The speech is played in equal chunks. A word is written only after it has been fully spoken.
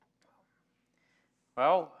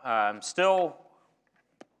Well, I'm still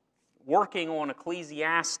working on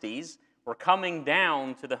Ecclesiastes. We're coming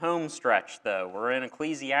down to the home stretch, though. We're in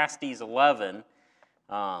Ecclesiastes 11,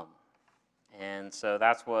 and so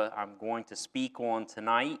that's what I'm going to speak on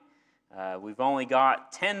tonight. We've only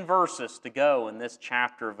got 10 verses to go in this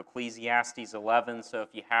chapter of Ecclesiastes 11, so if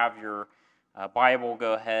you have your Bible,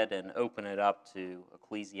 go ahead and open it up to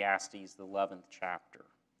Ecclesiastes, the 11th chapter.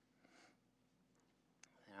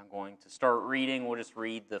 I'm going to start reading. We'll just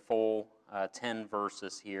read the full 10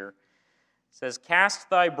 verses here. It says, "Cast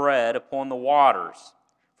thy bread upon the waters,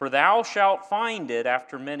 for thou shalt find it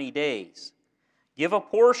after many days. Give a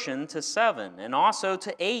portion to 7, and also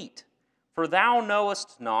to 8, for thou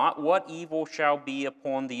knowest not what evil shall be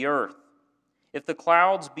upon the earth. If the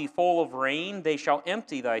clouds be full of rain, they shall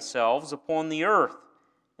empty themselves upon the earth.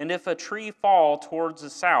 And if a tree fall towards the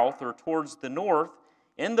south or towards the north,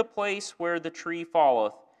 in the place where the tree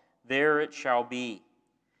falleth, there it shall be.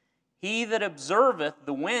 He that observeth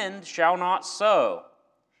the wind shall not sow,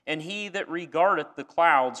 and he that regardeth the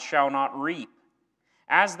clouds shall not reap.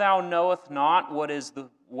 As thou knowest not what is the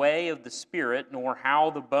way of the Spirit, nor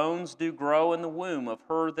how the bones do grow in the womb of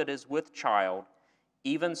her that is with child,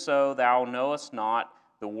 even so thou knowest not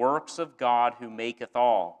the works of God who maketh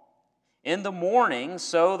all. In the morning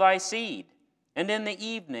sow thy seed, and in the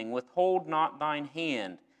evening withhold not thine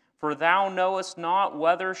hand, for thou knowest not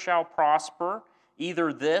whether shall prosper,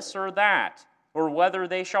 either this or that, or whether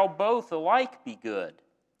they shall both alike be good.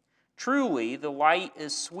 Truly the light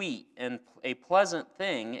is sweet, and a pleasant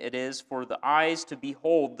thing it is for the eyes to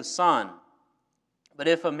behold the sun. But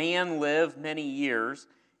if a man live many years,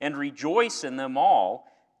 and rejoice in them all,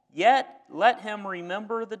 yet let him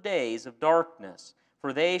remember the days of darkness,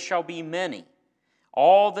 for they shall be many.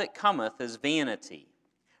 All that cometh is vanity.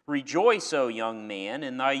 Rejoice, O young man,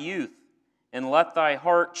 in thy youth, and let thy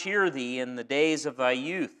heart cheer thee in the days of thy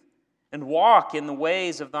youth, and walk in the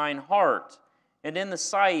ways of thine heart, and in the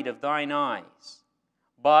sight of thine eyes.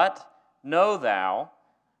 But know thou,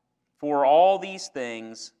 for all these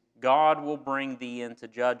things God will bring thee into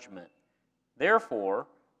judgment. Therefore,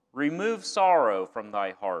 remove sorrow from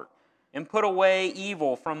thy heart, and put away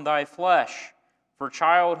evil from thy flesh, for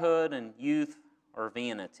childhood and youth are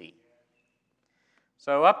vanity."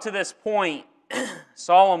 So up to this point,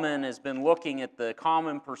 Solomon has been looking at the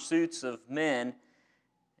common pursuits of men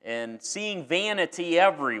and seeing vanity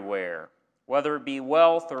everywhere, whether it be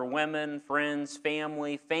wealth or women, friends,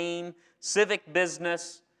 family, fame, civic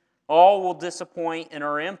business, all will disappoint and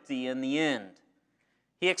are empty in the end.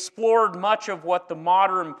 He explored much of what the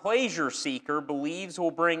modern pleasure seeker believes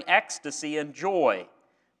will bring ecstasy and joy,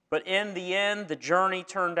 but in the end, the journey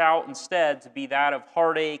turned out instead to be that of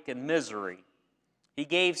heartache and misery. He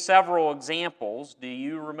gave several examples. Do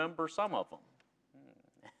you remember some of them?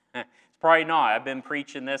 It's probably not. I've been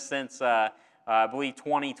preaching this since, I believe,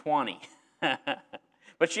 2020.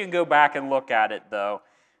 But you can go back and look at it, though.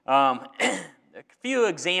 A few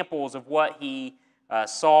examples of what he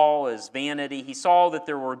saw as vanity. He saw that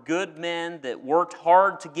there were good men that worked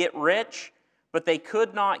hard to get rich, but they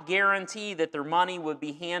could not guarantee that their money would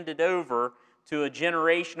be handed over to a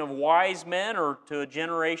generation of wise men or to a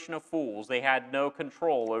generation of fools. They had no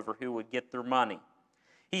control over who would get their money.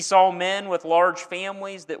 He saw men with large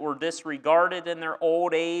families that were disregarded in their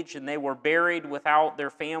old age, and they were buried without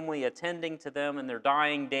their family attending to them in their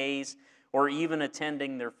dying days or even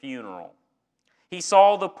attending their funeral. He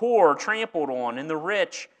saw the poor trampled on and the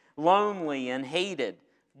rich lonely and hated.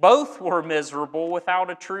 Both were miserable without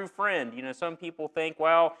a true friend. You know, some people think,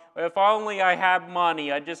 well, if only I had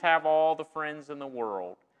money, I'd just have all the friends in the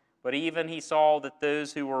world. But even he saw that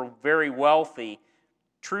those who were very wealthy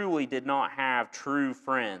truly did not have true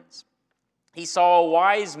friends. He saw a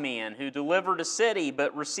wise man who delivered a city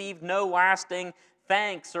but received no lasting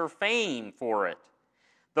thanks or fame for it.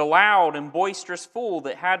 The loud and boisterous fool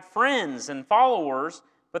that had friends and followers,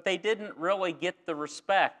 but they didn't really get the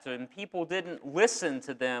respect, and people didn't listen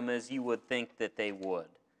to them as you would think that they would.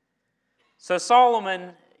 So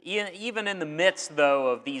Solomon, even in the midst, though,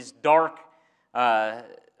 of these dark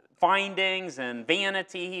findings and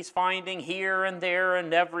vanity he's finding here and there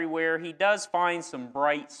and everywhere, he does find some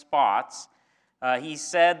bright spots. He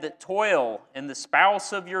said that toil and the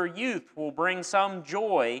spouse of your youth will bring some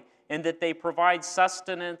joy, and that they provide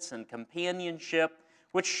sustenance and companionship,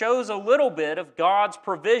 which shows a little bit of God's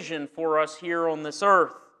provision for us here on this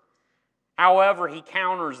earth. However, he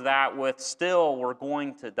counters that with, still, we're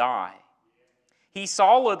going to die. He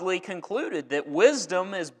solidly concluded that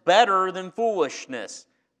wisdom is better than foolishness.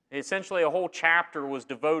 Essentially, a whole chapter was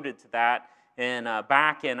devoted to that. And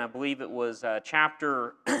back in, I believe it was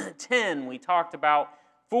chapter 10, we talked about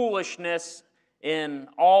foolishness in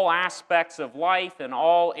all aspects of life and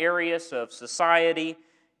all areas of society,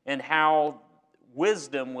 and how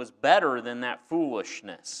wisdom was better than that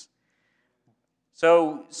foolishness.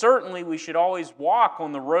 So certainly we should always walk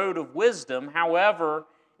on the road of wisdom. However,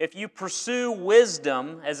 if you pursue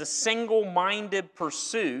wisdom as a single-minded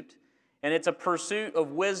pursuit, and it's a pursuit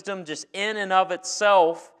of wisdom just in and of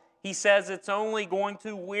itself, he says it's only going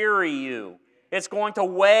to weary you. It's going to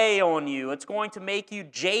weigh on you. It's going to make you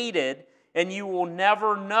jaded, and you will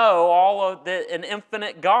never know all of that an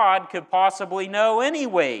infinite God could possibly know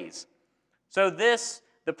anyways. So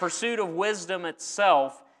the pursuit of wisdom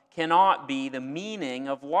itself, cannot be the meaning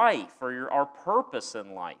of life or our purpose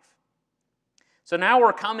in life. So now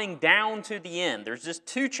we're coming down to the end. There's just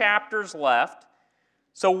 2 chapters left.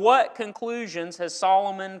 So what conclusions has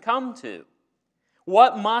Solomon come to?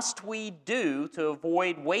 What must we do to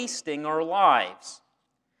avoid wasting our lives?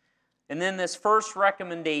 And then this first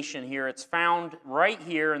recommendation here, it's found right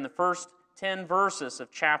here in the first 10 verses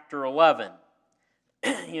of chapter 11.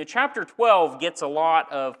 Chapter 12 gets a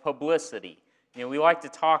lot of publicity. We like to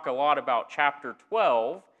talk a lot about chapter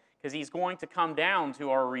 12 because he's going to come down to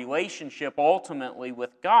our relationship ultimately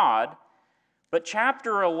with God. But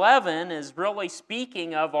chapter 11 is really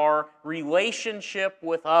speaking of our relationship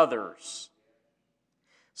with others.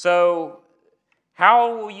 So,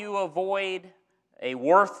 how will you avoid a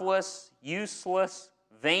worthless, useless,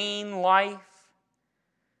 vain life?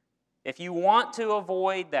 If you want to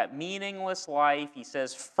avoid that meaningless life, he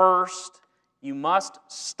says, first, you must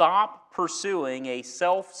stop pursuing a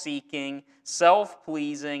self-seeking,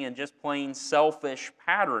 self-pleasing, and just plain selfish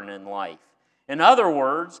pattern in life. In other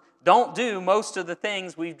words, don't do most of the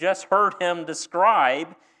things we've just heard him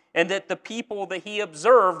describe and that the people that he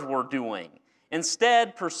observed were doing.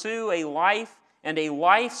 Instead, pursue a life and a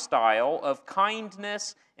lifestyle of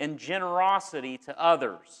kindness and generosity to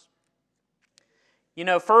others.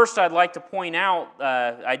 First I'd like to point out,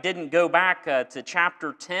 I didn't go back to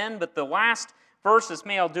chapter 10, but the last verses,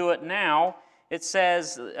 I'll do it now. It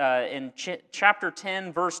says in chapter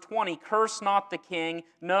 10, verse 20, curse not the king,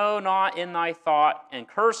 no, not in thy thought, and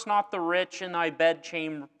curse not the rich in thy bed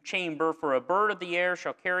chamber, for a bird of the air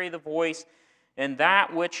shall carry the voice, and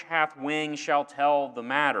that which hath wings shall tell the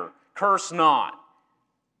matter. Curse not.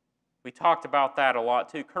 We talked about that a lot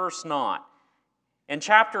too. Curse not. And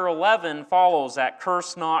chapter 11 follows that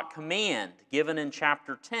curse not command given in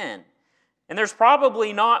chapter 10. And there's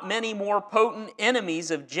probably not many more potent enemies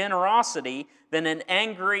of generosity than an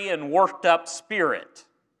angry and worked up spirit.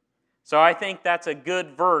 So I think that's a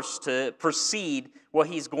good verse to precede what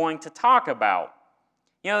he's going to talk about.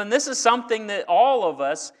 And this is something that all of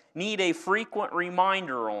us need a frequent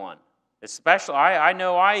reminder on. Especially, I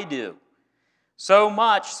know I do. So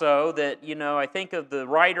much so that, I think of the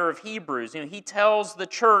writer of Hebrews. He tells the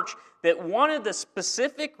church that one of the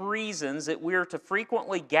specific reasons that we're to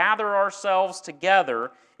frequently gather ourselves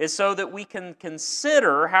together is so that we can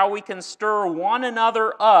consider how we can stir one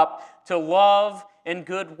another up to love and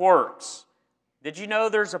good works. Did you know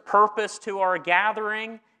there's a purpose to our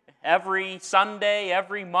gathering every Sunday,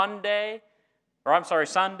 every Monday?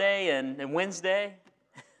 Sunday and Wednesday?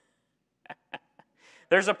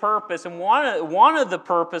 There's a purpose, and one of the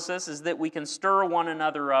purposes is that we can stir one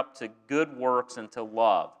another up to good works and to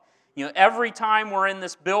love. Every time we're in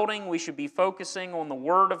this building, we should be focusing on the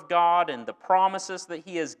Word of God and the promises that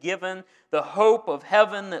He has given, the hope of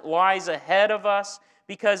heaven that lies ahead of us,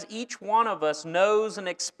 because each one of us knows and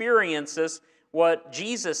experiences what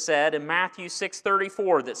Jesus said in Matthew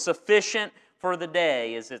 6:34, that sufficient for the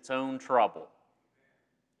day is its own trouble.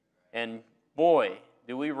 And boy,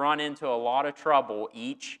 do we run into a lot of trouble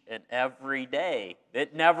each and every day.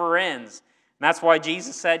 It never ends. And that's why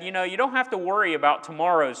Jesus said, you don't have to worry about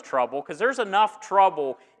tomorrow's trouble because there's enough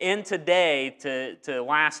trouble in today to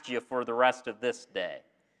last you for the rest of this day.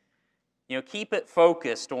 Keep it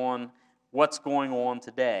focused on what's going on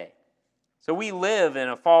today. So we live in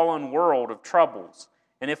a fallen world of troubles.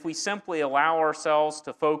 And if we simply allow ourselves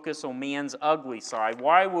to focus on man's ugly side,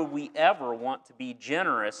 why would we ever want to be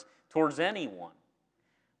generous towards anyone?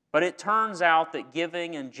 But it turns out that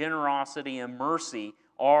giving and generosity and mercy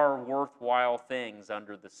are worthwhile things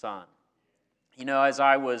under the sun. As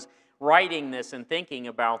I was writing this and thinking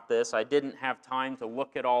about this, I didn't have time to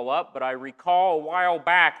look it all up, but I recall a while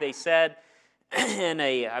back they said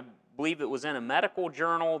I believe it was in a medical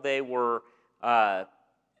journal, they were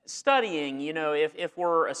studying, if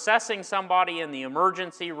we're assessing somebody in the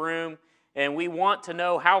emergency room, and we want to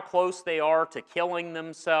know how close they are to killing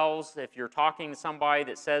themselves. If you're talking to somebody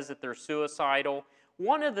that says that they're suicidal,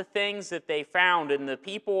 one of the things that they found in the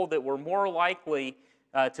people that were more likely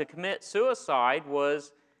to commit suicide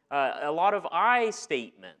was a lot of I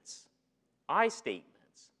statements. I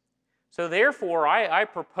statements. So therefore, I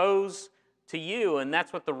propose to you, and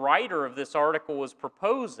that's what the writer of this article was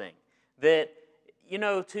proposing, that,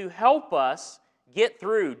 to help us get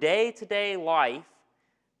through day-to-day life,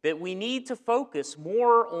 that we need to focus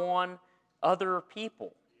more on other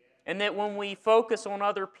people. And that when we focus on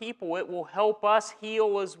other people, it will help us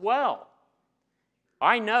heal as well.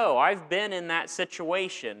 I know, I've been in that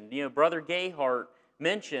situation. Brother Gayhart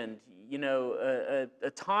mentioned, a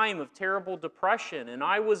time of terrible depression, and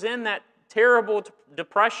I was in that terrible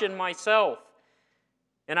depression myself.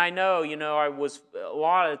 And I know, I was, a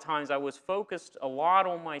lot of times I was focused a lot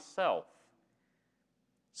on myself.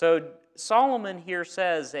 So Solomon here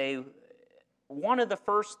says one of the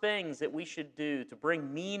first things that we should do to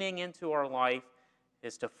bring meaning into our life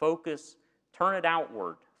is to focus, turn it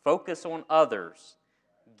outward, focus on others,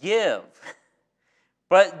 give.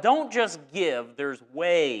 But don't just give, there's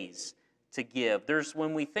ways to give.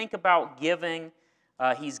 When we think about giving,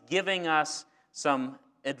 he's giving us some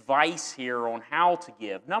advice here on how to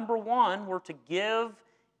give. Number one, we're to give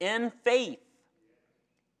in faith.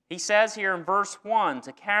 He says here in verse 1,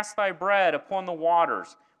 to cast thy bread upon the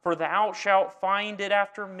waters, for thou shalt find it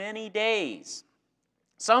after many days.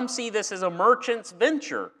 Some see this as a merchant's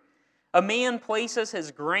venture. A man places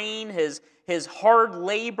his grain, his hard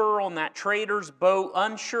labor on that trader's boat,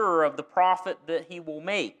 unsure of the profit that he will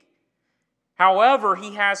make. However,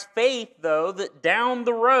 he has faith, though, that down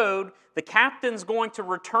the road, the captain's going to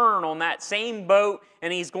return on that same boat,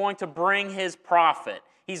 and he's going to bring his profit.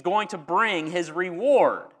 He's going to bring his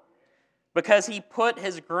reward, because he put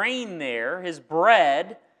his grain there, his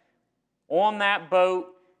bread, on that boat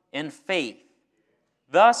in faith.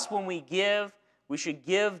 Thus, when we give, we should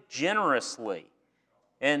give generously.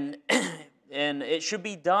 And it should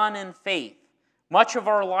be done in faith. Much of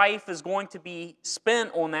our life is going to be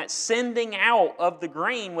spent on that sending out of the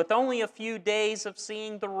grain with only a few days of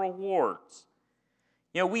seeing the rewards.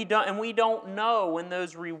 We don't know when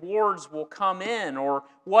those rewards will come in or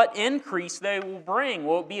what increase they will bring.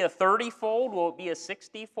 Will it be a 30-fold? Will it be a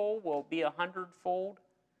 60-fold? Will it be a 100-fold?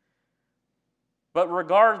 But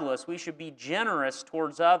regardless, we should be generous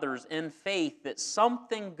towards others in faith that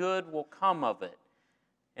something good will come of it,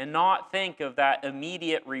 and not think of that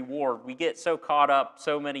immediate reward. We get so caught up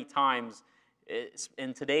so many times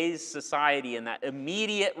in today's society in that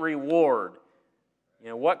immediate reward.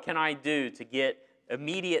 What can I do to get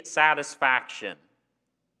immediate satisfaction?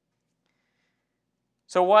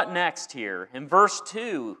 So what next here? In verse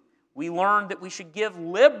 2, we learned that we should give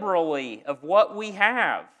liberally of what we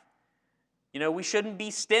have. We shouldn't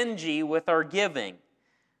be stingy with our giving.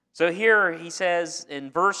 So here he says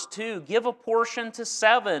in verse 2, give a portion to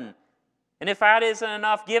 7, and if that isn't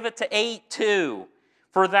enough, give it to 8 too.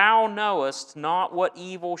 For thou knowest not what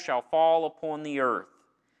evil shall fall upon the earth.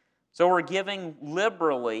 So we're giving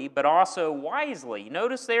liberally, but also wisely.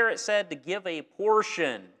 Notice there it said to give a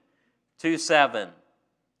portion to 7.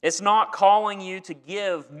 It's not calling you to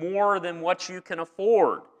give more than what you can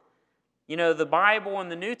afford. The Bible and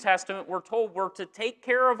the New Testament, we're told we're to take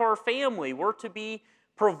care of our family. We're to be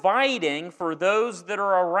providing for those that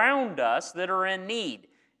are around us that are in need.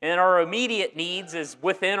 And our immediate needs is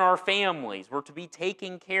within our families. We're to be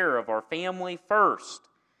taking care of our family first.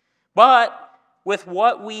 But with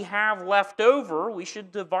what we have left over, we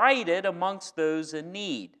should divide it amongst those in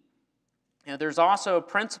need. There's also a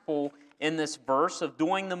principle in this verse of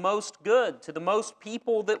doing the most good to the most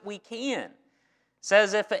people that we can. It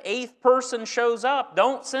says if an 8th person shows up,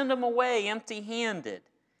 don't send them away empty-handed.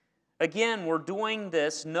 Again, we're doing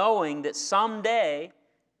this knowing that someday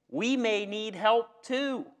we may need help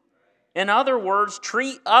too. In other words,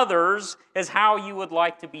 treat others as how you would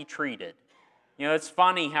like to be treated. It's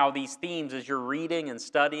funny how these themes, as you're reading and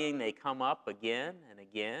studying, they come up again and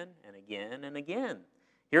again and again and again.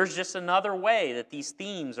 Here's just another way that these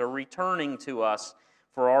themes are returning to us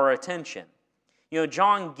for our attention.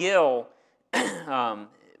 John Gill,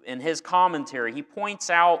 in his commentary, he points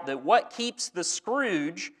out that what keeps the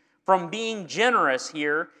Scrooge from being generous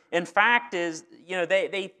here, in fact, is,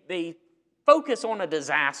 they focus on a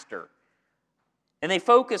disaster. And they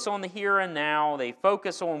focus on the here and now. They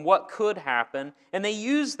focus on what could happen. And they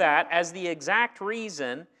use that as the exact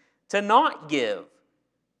reason to not give.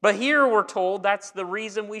 But here we're told that's the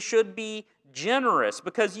reason we should be generous,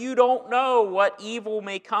 because you don't know what evil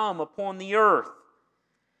may come upon the earth.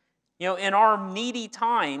 In our needy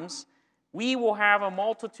times, we will have a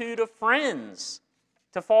multitude of friends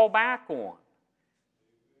to fall back on.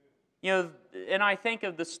 And I think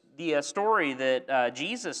of the story that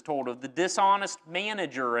Jesus told of the dishonest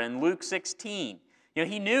manager in Luke 16.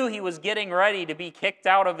 He knew he was getting ready to be kicked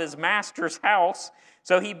out of his master's house,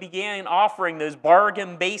 so he began offering those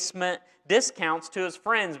bargain basement discounts to his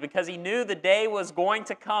friends because he knew the day was going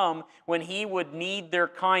to come when he would need their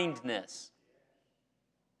kindness.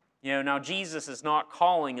 Now Jesus is not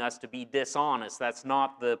calling us to be dishonest. That's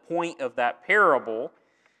not the point of that parable.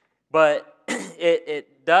 But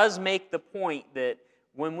it does make the point that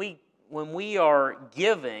when we are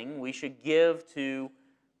giving, we should give to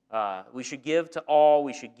all.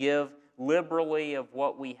 We should give liberally of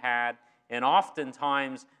what we had, and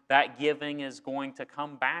oftentimes that giving is going to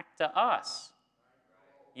come back to us.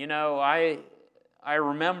 I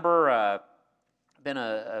remember been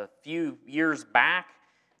a few years back.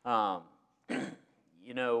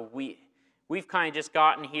 We've kind of just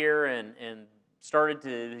gotten here and started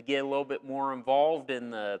to get a little bit more involved in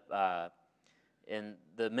the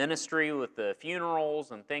ministry with the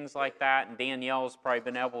funerals and things like that. And Danielle's probably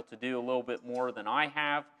been able to do a little bit more than I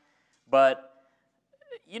have. But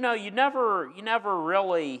you never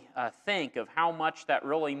really think of how much that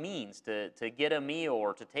really means to get a meal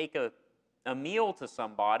or to take a meal to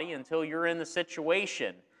somebody until you're in the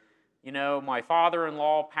situation. My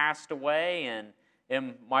father-in-law passed away,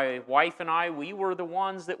 and my wife and I, we were the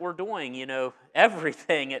ones that were doing,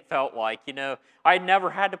 everything, it felt like. I'd never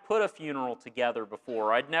had to put a funeral together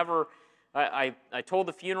before. I told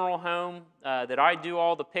the funeral home that I'd do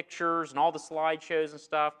all the pictures and all the slideshows and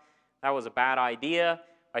stuff. That was a bad idea.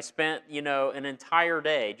 I spent, an entire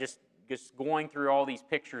day just going through all these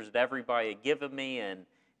pictures that everybody had given me,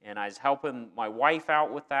 and I was helping my wife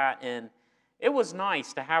out with that, and it was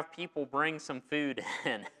nice to have people bring some food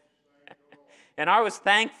in. And I was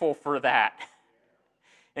thankful for that.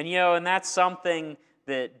 And that's something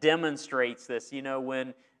that demonstrates this,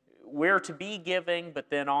 when we're to be giving, but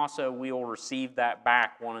then also we will receive that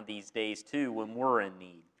back one of these days too when we're in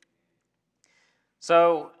need.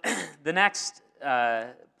 So the next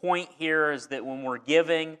point here is that when we're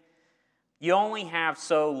giving, you only have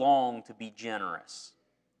so long to be generous.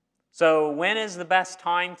 So when is the best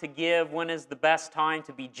time to give? When is the best time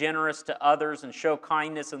to be generous to others and show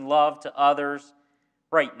kindness and love to others?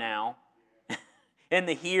 Right now. In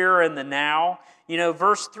the here and the now.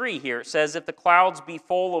 Verse 3 here, it says, if the clouds be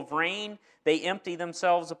full of rain, they empty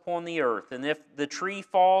themselves upon the earth. And if the tree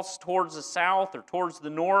falls towards the south or towards the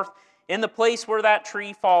north, in the place where that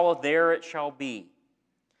tree falleth, there it shall be.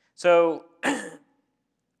 So,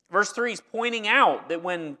 verse 3 is pointing out that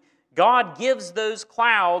when God gives those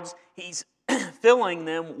clouds, He's filling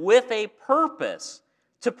them with a purpose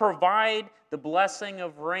to provide the blessing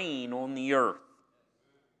of rain on the earth.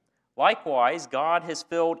 Likewise, God has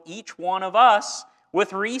filled each one of us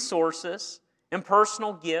with resources and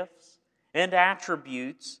personal gifts and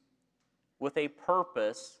attributes with a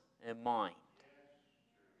purpose in mind.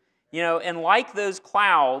 And like those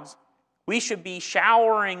clouds, we should be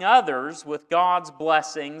showering others with God's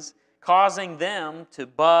blessings, causing them to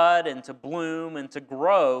bud and to bloom and to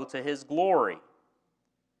grow to His glory.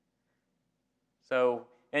 So,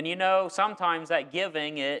 and sometimes that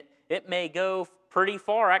giving, it may go pretty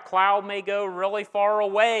far. That cloud may go really far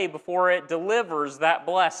away before it delivers that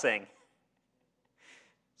blessing.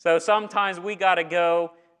 So sometimes we got to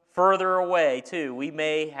go further away too. We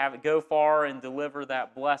may have it go far and deliver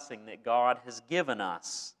that blessing that God has given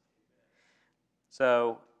us.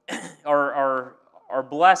 So our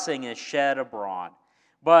blessing is shed abroad.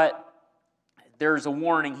 But there's a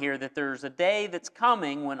warning here that there's a day that's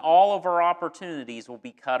coming when all of our opportunities will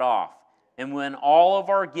be cut off. And when all of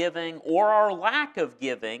our giving or our lack of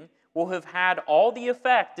giving will have had all the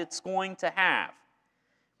effect it's going to have.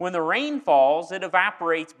 When the rain falls, it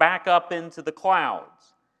evaporates back up into the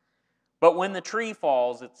clouds. But when the tree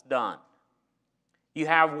falls, it's done. You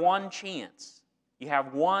have one chance. You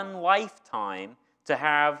have one lifetime to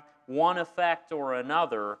have one effect or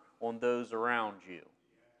another on those around you.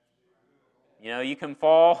 You can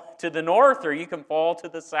fall to the north or you can fall to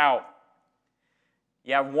the south.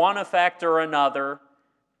 You have one effect or another,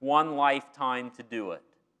 one lifetime to do it.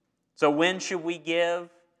 So when should we give?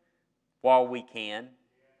 While we can.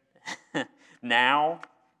 Now.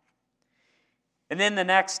 And then the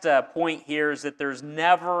next point here is that there's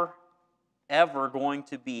never, ever going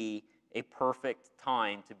to be a perfect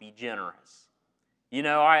time to be generous.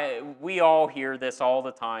 We all hear this all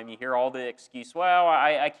the time. You hear all the excuses, well,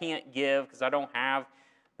 I can't give because I don't have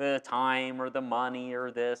the time or the money or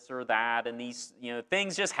this or that, and these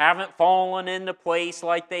things just haven't fallen into place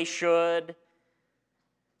like they should.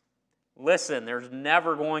 Listen, there's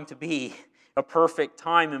never going to be a perfect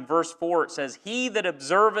time. In verse 4 it says, he that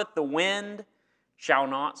observeth the wind shall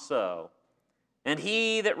not sow, and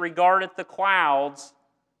he that regardeth the clouds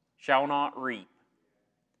shall not reap.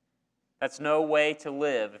 That's no way to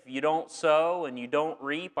live. If you don't sow and you don't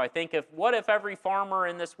reap, I think what if every farmer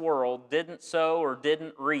in this world didn't sow or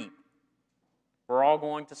didn't reap? We're all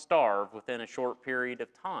going to starve within a short period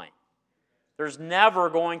of time. There's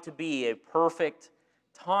never going to be a perfect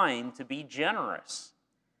time to be generous.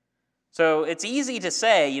 So it's easy to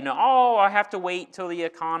say, oh, I have to wait till the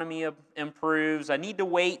economy improves. I need to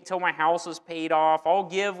wait until my house is paid off. I'll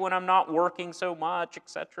give when I'm not working so much,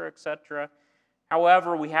 etc., etc.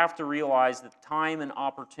 However, we have to realize that time and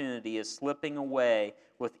opportunity is slipping away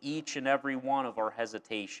with each and every one of our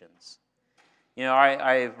hesitations.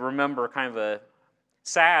 I remember kind of a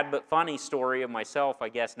sad but funny story of myself. I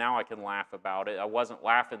guess now I can laugh about it. I wasn't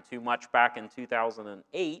laughing too much back in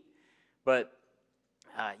 2008, but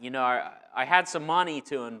I had some money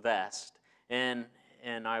to invest, and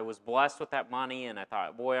I was blessed with that money, and I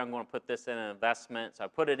thought, boy, I'm going to put this in an investment. So I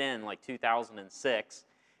put it in like 2006.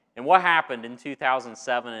 And what happened in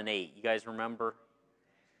 2007 and 8? You guys remember?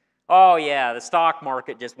 Oh, yeah, the stock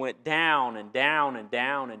market just went down and down and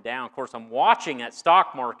down and down. Of course, I'm watching that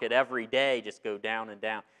stock market every day just go down and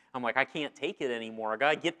down. I'm like, I can't take it anymore. I got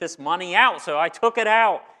to get this money out. So I took it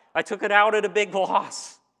out. I took it out at a big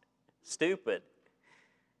loss. Stupid.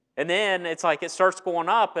 And then it's like it starts going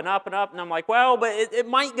up and up and up. And I'm like, well, but it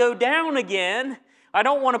might go down again. I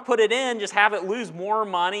don't want to put it in, just have it lose more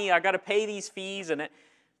money. I got to pay these fees.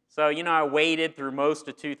 So, I waited through most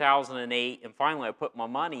of 2008, and finally I put my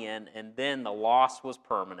money in, and then the loss was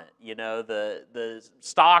permanent. The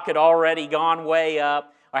stock had already gone way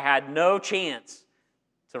up. I had no chance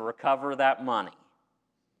to recover that money.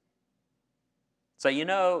 So,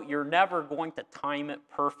 you're never going to time it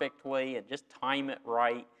perfectly and just time it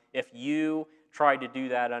right if you try to do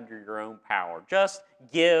that under your own power. Just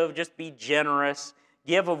give, just be generous,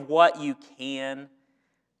 give of what you can,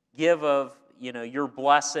 give of your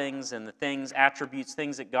blessings and the things, attributes,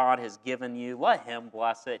 things that God has given you. Let Him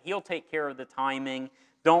bless it. He'll take care of the timing.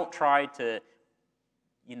 Don't try to,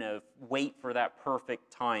 wait for that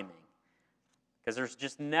perfect timing. Because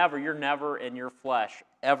you're never in your flesh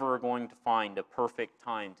ever going to find a perfect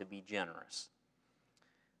time to be generous.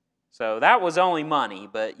 So that was only money,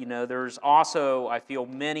 but there's also, I feel,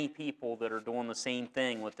 many people that are doing the same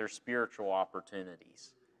thing with their spiritual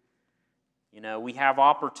opportunities. We have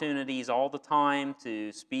opportunities all the time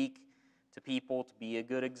to speak to people, to be a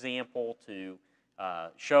good example, to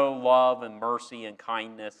show love and mercy and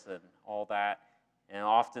kindness and all that. And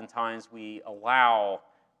oftentimes we allow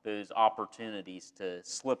those opportunities to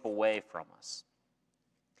slip away from us.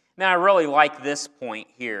 Now, I really like this point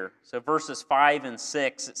here. So verses 5 and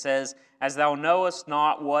 6, it says, "As thou knowest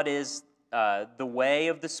not what is the way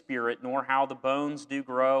of the Spirit, nor how the bones do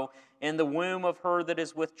grow in the womb of her that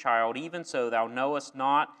is with child, even so thou knowest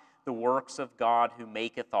not the works of God who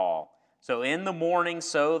maketh all. So in the morning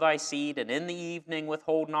sow thy seed, and in the evening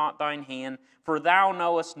withhold not thine hand, for thou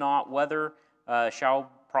knowest not whether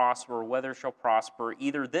shall prosper, or whether shall prosper,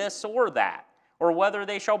 either this or that, or whether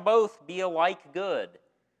they shall both be alike good."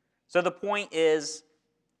 So the point is,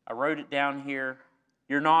 I wrote it down here,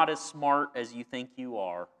 you're not as smart as you think you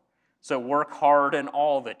are. So work hard in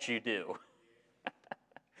all that you do.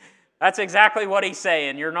 That's exactly what he's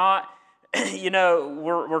saying. You're not,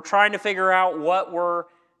 we're trying to figure out what will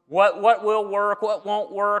work, what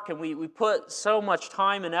won't work, and we put so much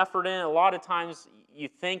time and effort in. A lot of times you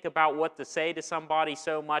think about what to say to somebody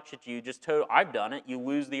so much that you just I've done it. You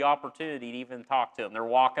lose the opportunity to even talk to them. They're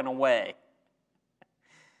walking away.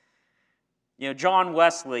 John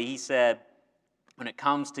Wesley, he said, when it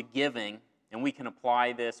comes to giving, and we can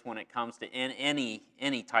apply this when it comes to any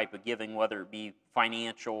type of giving, whether it be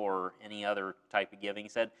financial or any other type of giving. He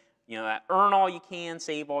said, earn all you can,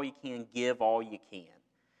 save all you can, give all you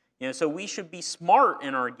can. So we should be smart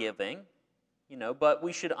in our giving, but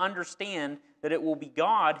we should understand that it will be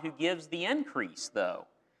God who gives the increase, though.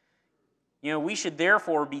 We should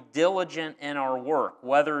therefore be diligent in our work,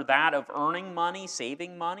 whether that of earning money,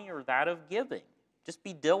 saving money, or that of giving. Just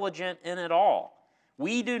be diligent in it all.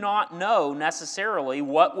 We do not know necessarily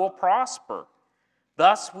what will prosper.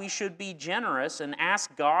 Thus, we should be generous and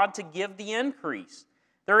ask God to give the increase.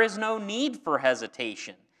 There is no need for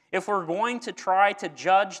hesitation. If we're going to try to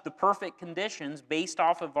judge the perfect conditions based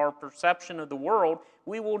off of our perception of the world,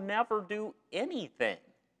 we will never do anything.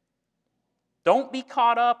 Don't be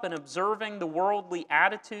caught up in observing the worldly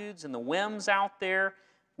attitudes and the whims out there.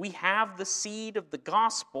 We have the seed of the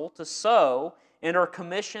gospel to sow and our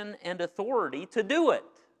commission and authority to do it.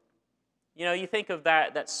 You think of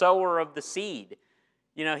that sower of the seed.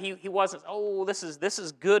 He wasn't, this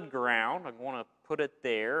is good ground. I want to put it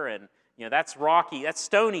there, and that's rocky, that's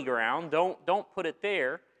stony ground. Don't put it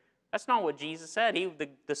there. That's not what Jesus said.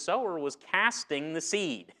 The sower was casting the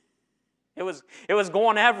seed. It was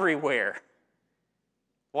going everywhere.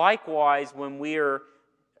 Likewise, when we are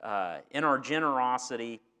in our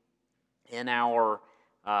generosity, in our,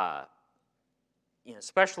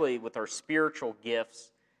 especially with our spiritual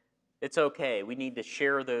gifts, it's okay. We need to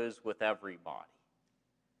share those with everybody.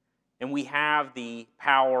 And we have the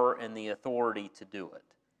power and the authority to do it.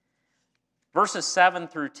 Verses 7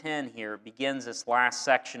 through 10 here begins this last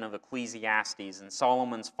section of Ecclesiastes and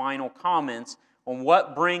Solomon's final comments on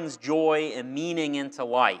what brings joy and meaning into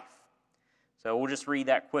life. So we'll just read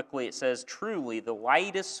that quickly. It says, "Truly, the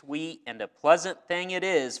light is sweet, and a pleasant thing it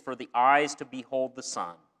is for the eyes to behold the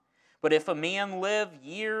sun. But if a man live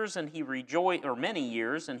years and he rejoice, or many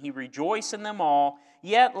years, and he rejoice in them all,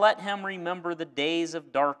 yet let him remember the days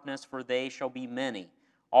of darkness, for they shall be many.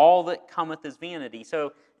 All that cometh is vanity."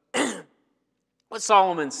 So what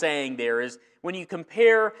Solomon's saying there is, when you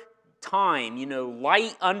compare time,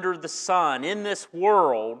 light under the sun in this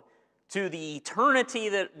world, to the eternity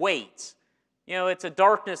that waits, it's a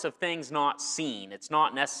darkness of things not seen. It's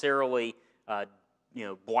not necessarily,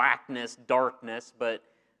 blackness, darkness, but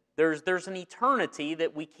there's an eternity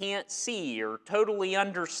that we can't see or totally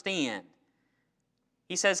understand.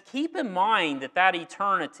 He says, keep in mind that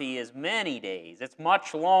eternity is many days. It's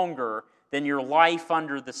much longer than your life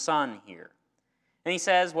under the sun here. And he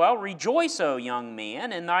says, well, rejoice, O young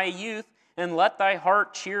man, in thy youth, and let thy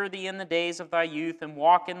heart cheer thee in the days of thy youth, and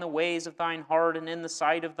walk in the ways of thine heart and in the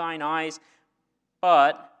sight of thine eyes.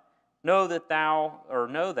 But know thou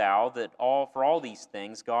that for all these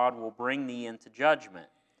things God will bring thee into judgment.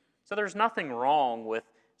 So there's nothing wrong with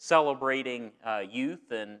celebrating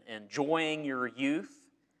youth and enjoying your youth.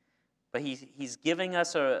 But he's giving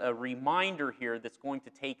us a reminder here that's going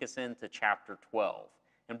to take us into chapter 12.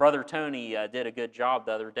 And Brother Tony did a good job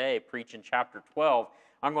the other day preaching chapter 12.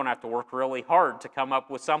 I'm going to have to work really hard to come up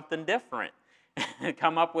with something different.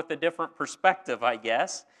 Come up with a different perspective, I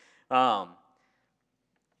guess.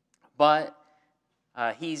 But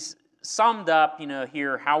he's summed up,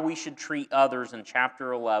 here how we should treat others in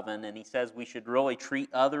chapter 11. And he says we should really treat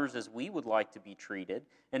others as we would like to be treated.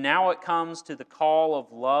 And now it comes to the call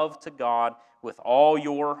of love to God with all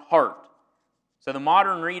your heart. So the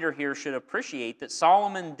modern reader here should appreciate that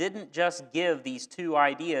Solomon didn't just give these two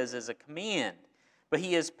ideas as a command, but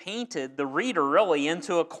he has painted the reader really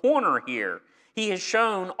into a corner here. He has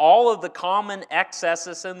shown all of the common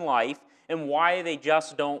excesses in life and why they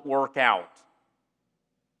just don't work out.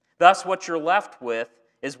 Thus, what you're left with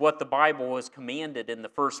is what the Bible has commanded in the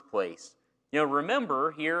first place.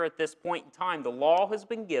 Remember, here at this point in time, the law has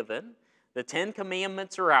been given, the 10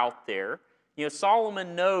 Commandments are out there.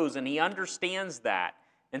 Solomon knows and he understands that.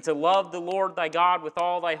 And to love the Lord thy God with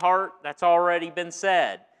all thy heart, that's already been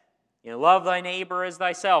said. Love thy neighbor as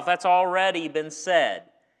thyself, that's already been said.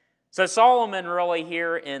 So Solomon really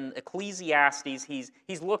here in Ecclesiastes,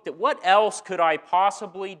 he's looked at what else could I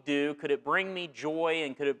possibly do? Could it bring me joy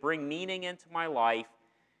and could it bring meaning into my life?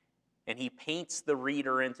 And he paints the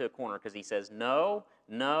reader into a corner because he says, no,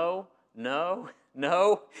 no, no,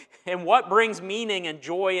 no. And what brings meaning and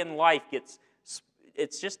joy in life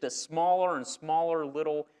it's just a smaller and smaller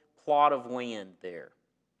little plot of land there.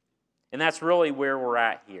 And that's really where we're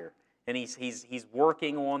at here. And he's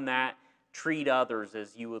working on that. Treat others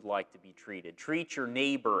as you would like to be treated. Treat your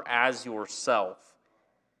neighbor as yourself.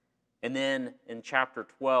 And then in chapter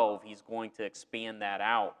 12, he's going to expand that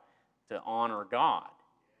out to honor God.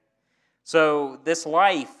 So this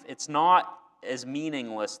life, it's not as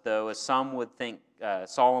meaningless, though, as some would think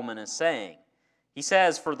Solomon is saying. He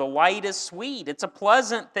says, for the light is sweet. It's a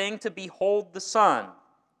pleasant thing to behold the sun.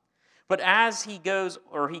 But as he goes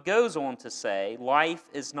on to say, life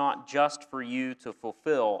is not just for you to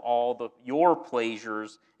fulfill all your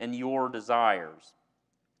pleasures and your desires.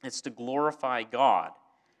 It's to glorify God.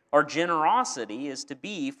 Our generosity is to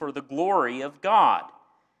be for the glory of God.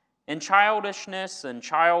 And childishness and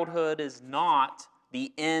childhood is not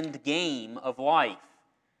the end game of life.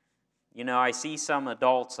 I see some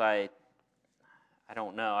adults, I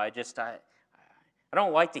don't know, I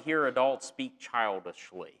don't like to hear adults speak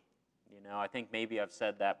childishly. I think maybe I've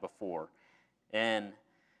said that before. And,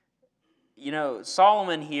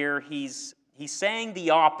 Solomon here, he's saying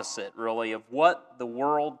the opposite, really, of what the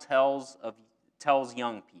world tells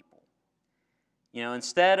young people.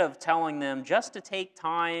 Instead of telling them just to take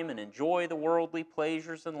time and enjoy the worldly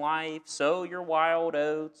pleasures in life, sow your wild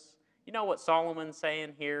oats, you know what Solomon's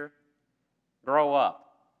saying here? Grow up.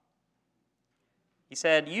 He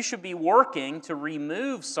said, you should be working to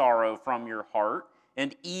remove sorrow from your heart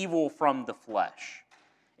and evil from the flesh.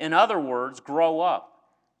 In other words, grow up,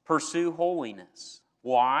 pursue holiness,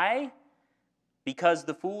 Why? Because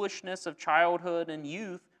the foolishness of childhood and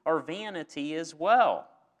youth are vanity as well.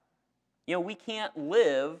 We can't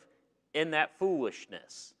live in that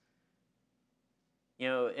foolishness.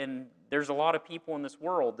 And there's a lot of people in this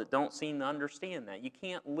world that don't seem to understand that. You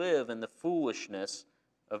can't live in the foolishness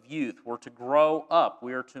of youth. We're to grow up.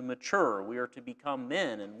 We are to mature. We are to become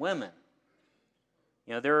men and women.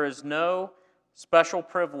 There is no special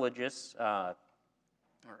privileges.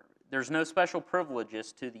 There's no special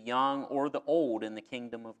privileges to the young or the old in the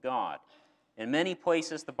kingdom of God. In many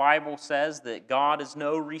places, the Bible says that God is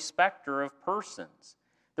no respecter of persons.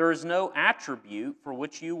 There is no attribute for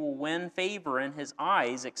which you will win favor in His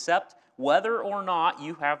eyes except whether or not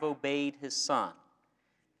you have obeyed His Son.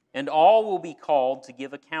 And all will be called to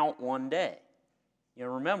give account one day.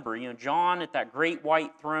 Remember, John at that great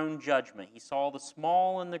white throne judgment, he saw the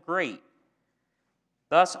small and the great.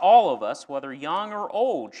 Thus, all of us, whether young or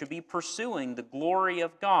old, should be pursuing the glory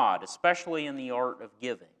of God, especially in the art of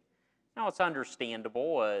giving. Now, it's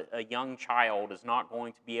understandable. A young child is not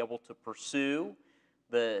going to be able to pursue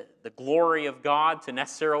the glory of God to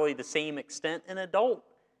necessarily the same extent an adult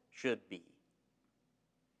should be.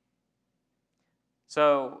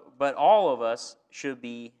 But all of us should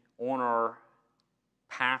be on our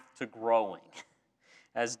path to growing.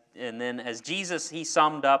 As Jesus, he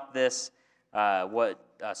summed up this, what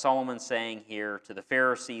Solomon's saying here to the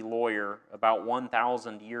Pharisee lawyer about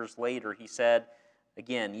 1,000 years later, he said,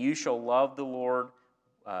 again, you shall love the Lord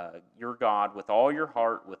your God with all your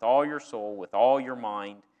heart, with all your soul, with all your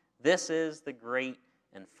mind. This is the great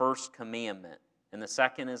and first commandment. And the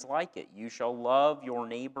second is like it. You shall love your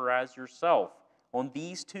neighbor as yourself. On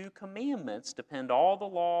these two commandments depend all the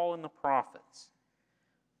law and the prophets.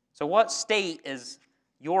 So what state is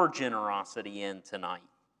your generosity in tonight?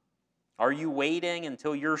 Are you waiting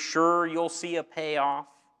until you're sure you'll see a payoff?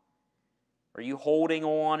 Are you holding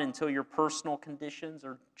on until your personal conditions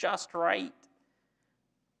are just right?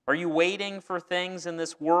 Are you waiting for things in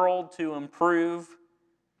this world to improve?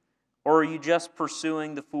 Or are you just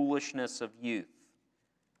pursuing the foolishness of youth?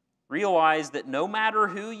 Realize that no matter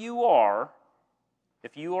who you are,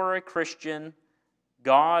 if you are a Christian,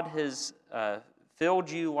 God has filled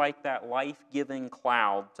you like that life-giving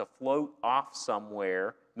cloud to float off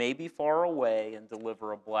somewhere, maybe far away, and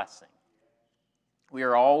deliver a blessing. We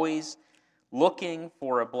are always looking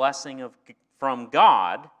for a blessing from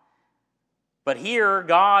God, but here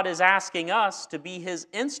God is asking us to be His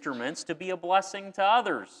instruments to be a blessing to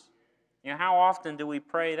others. How often do we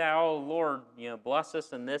pray that, oh Lord, bless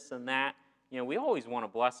us in this and that? We always want a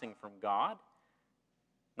blessing from God.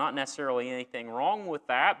 Not necessarily anything wrong with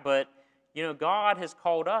that, but God has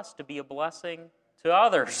called us to be a blessing to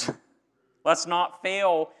others. Let's not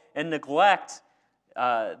fail and neglect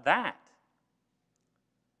that.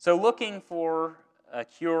 So looking for a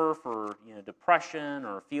cure for depression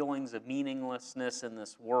or feelings of meaninglessness in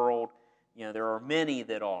this world, there are many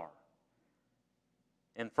that are.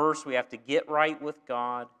 And first we have to get right with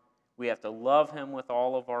God. We have to love Him with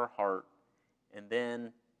all of our heart, and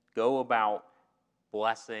then go about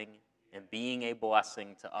blessing and being a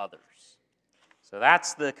blessing to others. So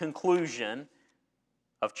that's the conclusion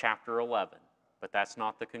of chapter 11, but that's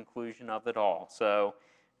not the conclusion of it all. So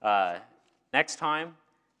next time,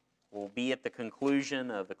 we'll be at the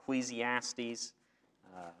conclusion of Ecclesiastes.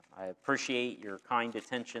 I appreciate your kind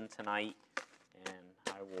attention tonight, and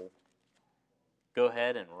I will go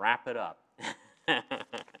ahead and wrap it up.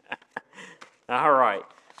 All right.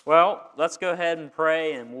 Well, let's go ahead and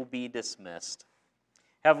pray, and we'll be dismissed.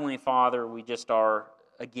 Heavenly Father, we just are,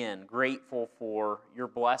 again, grateful for your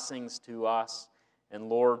blessings to us. And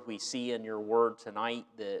Lord, we see in your word tonight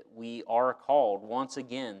that we are called once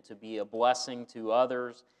again to be a blessing to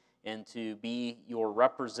others and to be your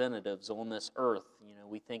representatives on this earth.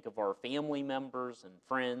 We think of our family members and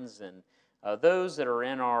friends and those that are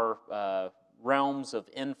in our realms of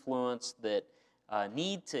influence that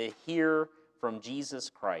need to hear from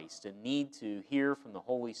Jesus Christ and need to hear from the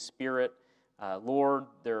Holy Spirit. Lord,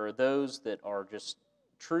 there are those that are just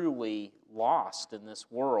truly lost in this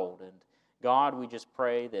world. And God, we just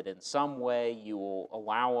pray that in some way you will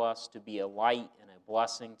allow us to be a light and a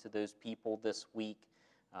blessing to those people this week.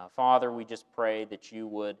 Father, we just pray that you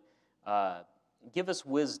would give us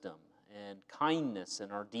wisdom and kindness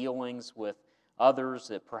in our dealings with others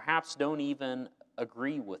that perhaps don't even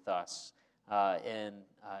agree with us and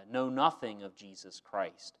know nothing of Jesus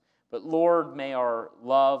Christ. But Lord, may our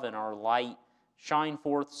love and our light shine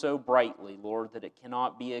forth so brightly, Lord, that it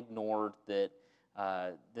cannot be ignored, that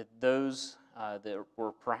those that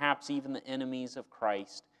were perhaps even the enemies of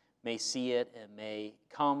Christ may see it and may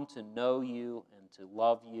come to know you and to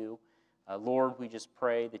love you Lord, we just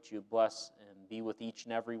pray that you bless and be with each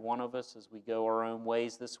and every one of us as we go our own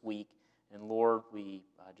ways this week. And Lord, we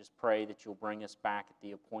just pray that you'll bring us back at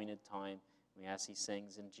the appointed time. We ask these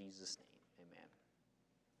things in Jesus' name.